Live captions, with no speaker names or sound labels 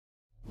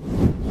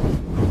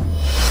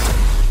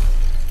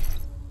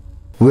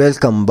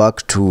Welcome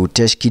back to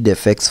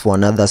TechKidFX for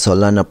another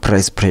Solana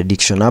price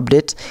prediction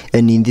update,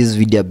 and in this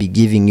video I'll be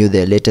giving you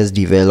the latest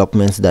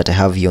developments that I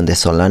have here on the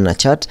Solana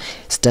chart,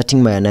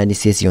 starting my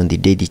analysis here on the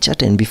daily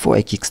chart. And before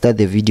I kickstart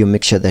the video,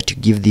 make sure that you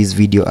give this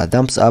video a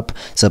thumbs up,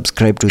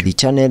 subscribe to the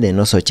channel, and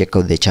also check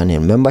out the channel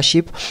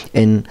membership.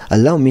 And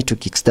allow me to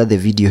kickstart the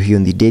video here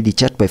on the daily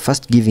chart by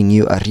first giving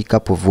you a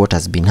recap of what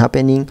has been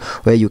happening,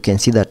 where you can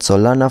see that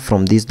Solana,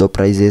 from these low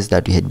prices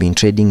that we had been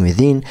trading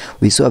within,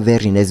 we saw a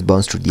very nice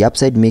bounce to the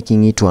upside,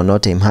 making it to an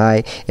all-time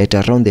high at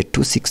around the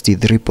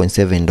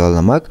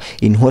 $263.7 mark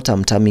in what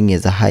I'm terming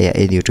as a higher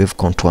Elliot wave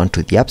contour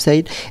to the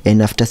upside. And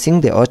after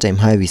seeing the all-time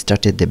high, we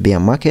started the bear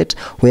market,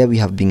 where we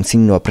have been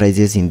seeing our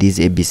prices in this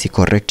ABC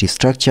corrective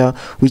structure,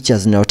 which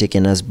has now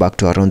taken us back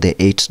to around the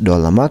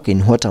 $8 mark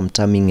in what I'm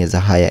terming as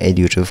a higher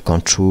Elliot wave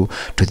contour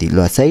to the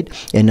lower side.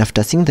 And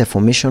after seeing the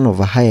formation of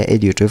a higher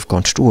Elliot wave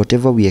contour,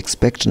 whatever we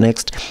expect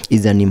next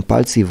is an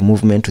impulsive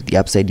movement to the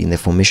upside in the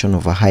formation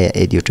of a higher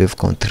Elliot wave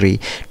contour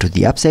to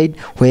the upside,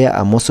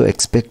 where I'm also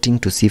expecting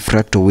to see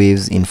fractal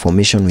waves in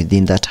formation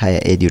within that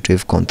higher Elliot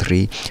wave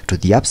contour to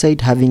the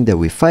upside, having the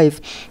wave 5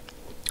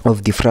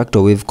 of the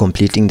fractal wave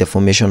completing the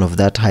formation of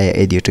that higher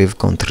Elliot wave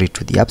contour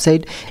to the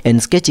upside,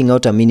 and sketching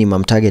out a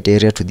minimum target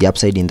area to the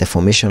upside in the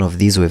formation of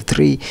this wave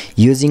 3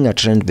 using a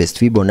trend based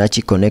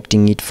Fibonacci,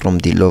 connecting it from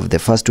the low of the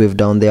first wave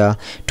down there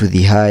to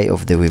the high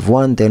of the wave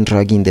 1, then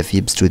dragging the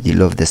fibs to the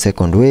low of the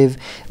second wave.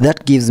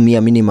 That gives me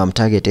a minimum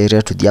target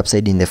area to the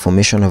upside in the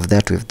formation of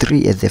that wave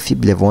 3 at the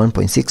fib level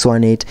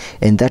 1.618,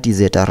 and that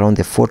is at around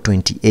the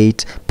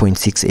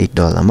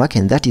 $428.68 mark,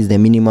 and that is the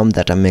minimum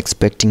that I'm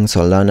expecting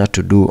Solana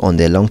to do on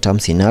the long-term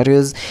scenario.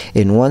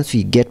 And once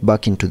we get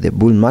back into the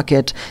bull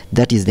market,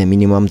 that is the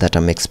minimum that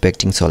I'm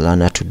expecting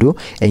Solana to do.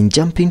 And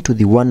jumping to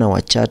the 1 hour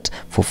chart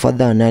for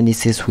further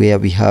analysis, where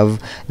we have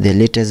the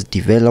latest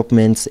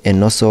developments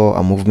and also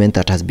a movement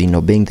that has been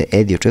obeying the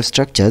Elliot wave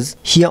structures.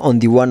 Here on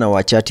the 1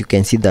 hour chart, you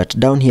can see that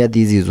down here,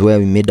 this is where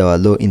we made our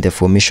low in the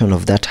formation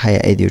of that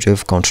higher Elliot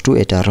wave contour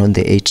at around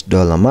the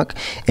 $8 mark.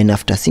 And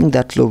after seeing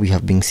that low, we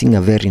have been seeing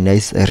a very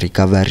nice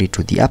recovery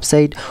to the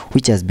upside,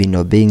 which has been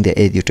obeying the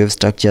Elliot wave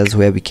structures,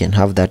 where we can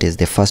have that as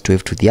the first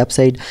wave to the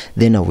upside,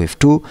 then a wave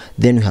 2,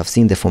 then we have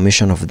seen the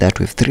formation of that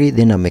wave 3,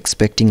 then I'm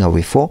expecting a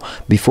wave 4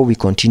 before we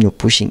continue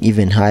pushing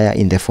even higher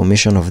in the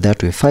formation of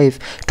that wave 5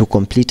 to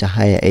complete a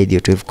higher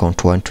Elliot wave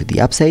contour to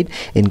the upside,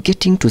 and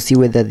getting to see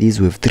whether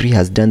this wave 3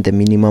 has done the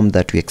minimum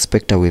that we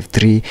expect a wave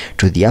 3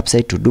 to the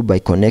upside to do by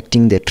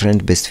connecting the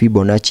trend based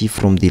Fibonacci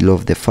from the low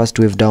of the first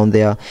wave down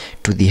there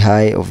to the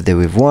high of the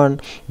wave 1,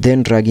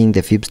 then dragging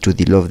the fibs to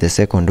the low of the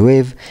second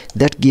wave.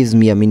 That gives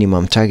me a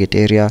minimum target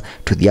area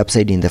to the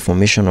upside in the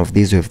formation of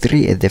this wave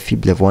 3 at the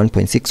fib level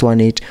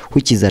 1.618,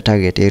 which is a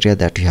target area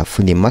that we have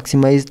fully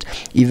maximized,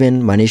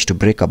 even managed to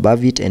break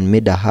above it and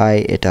made a high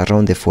at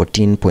around the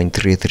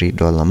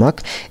 $14.33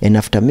 mark. And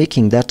after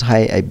making that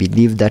high, I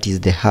believe that is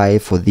the high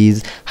for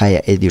this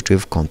higher Elliot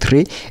wave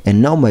contour.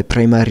 And now my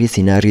primary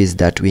scenario is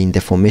that we're in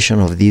the formation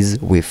of this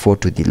wave 4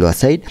 to the lower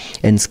side,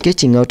 and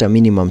sketching out a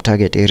minimum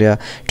target area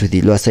to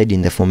the lower side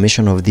in the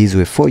formation of this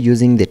wave 4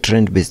 using the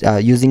trend based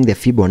using the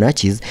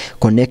Fibonacci's,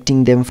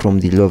 connecting them from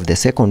the low of the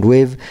second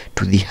wave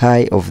to the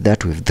high of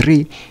that wave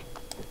 3.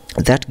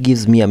 That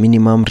gives me a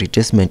minimum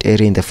retracement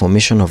area in the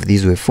formation of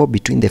this wave 4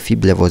 between the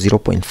fib level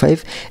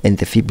 0.5 and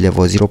the fib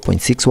level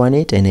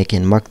 0.618, and I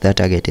can mark that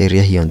target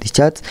area here on the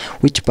charts,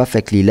 which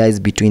perfectly lies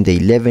between the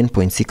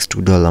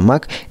 $11.62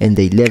 mark and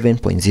the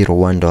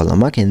 $11.01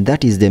 mark, and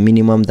that is the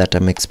minimum that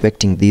I'm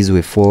expecting this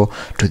wave 4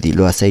 to the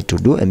lower side to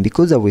do. And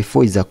because a wave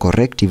 4 is a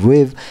corrective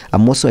wave,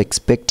 I'm also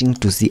expecting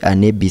to see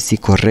an ABC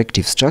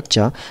corrective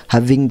structure,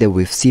 having the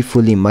wave C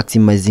fully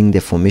maximizing the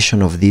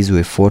formation of this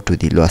wave 4 to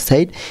the lower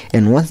side.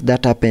 And once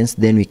that happens,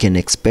 then we can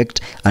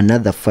expect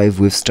another 5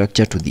 wave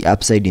structure to the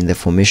upside in the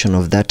formation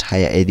of that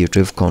higher Elliot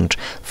wave count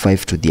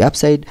 5 to the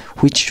upside,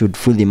 which should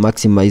fully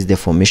maximize the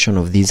formation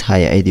of this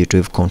higher Elliot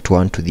wave count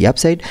 1 to the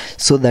upside.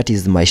 So that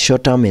is my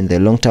short-term and the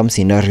long-term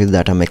scenario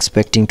that I'm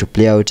expecting to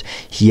play out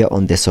here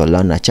on the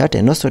Solana chart.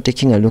 And also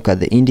taking a look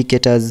at the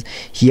indicators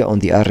here on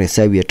the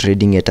RSI, we are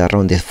trading at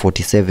around the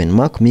 47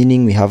 mark,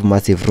 meaning we have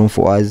massive room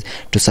for us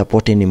to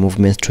support any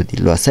movements to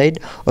the lower side.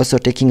 Also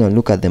taking a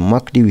look at the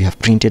MACD, we have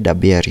printed a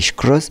bearish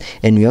cross,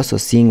 and we're also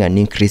seeing an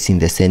increase in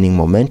the selling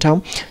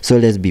momentum. So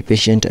let's be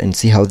patient and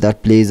see how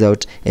that plays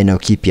out, and I'll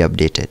keep you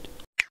updated.